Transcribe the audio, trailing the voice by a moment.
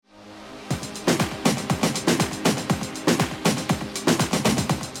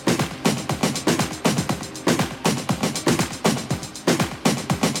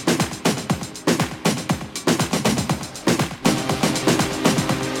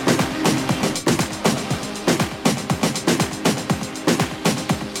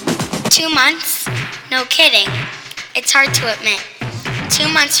2 months? No kidding. It's hard to admit. 2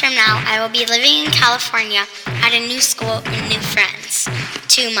 months from now, I will be living in California at a new school with new friends.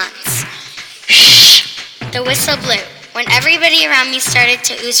 2 months. Shh! The whistle blew when everybody around me started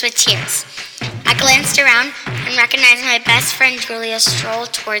to ooze with tears. I glanced around and recognized my best friend Julia stroll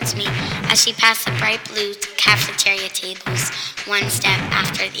towards me as she passed the bright blue cafeteria tables, one step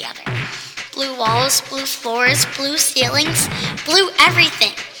after the other. Blue walls, blue floors, blue ceilings, blue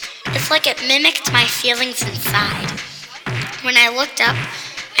everything. It's like it mimicked my feelings inside. When I looked up,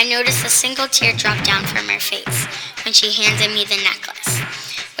 I noticed a single tear drop down from her face when she handed me the necklace.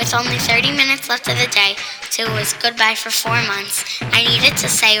 With only 30 minutes left of the day till it was goodbye for 4 months, I needed to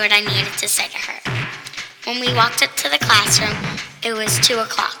say what I needed to say to her. When we walked up to the classroom, it was 2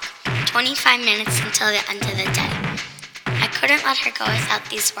 o'clock, 25 minutes until the end of the day. I couldn't let her go without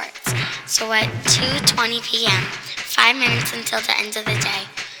these words, so at 2:20 p.m., 5 minutes until the end of the day,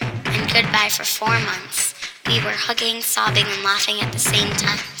 and goodbye for 4 months, we were hugging, sobbing, and laughing at the same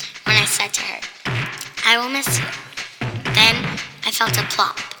time when I said to her, "I will miss you." Then I felt a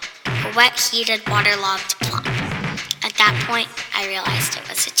plop, a wet, heated, waterlogged plop. At that point, I realized it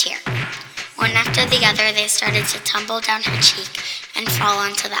was a tear. One after the other, they started to tumble down her cheek and fall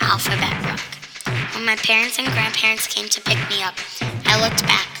onto the alphabet rug. When my parents and grandparents came to pick me up, I looked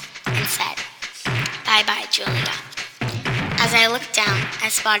back and said, "Bye-bye, Julia." As I looked down, I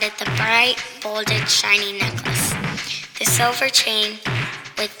spotted the bright, bolded, shiny necklace, the silver chain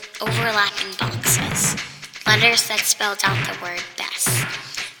with overlapping boxes, letters that spelled out the word best.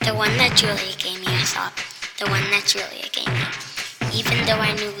 The one that Julia gave me, I thought, the one that Julia gave me. Even though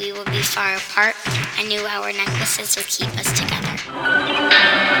I knew we would be far apart, I knew our necklaces would keep us together.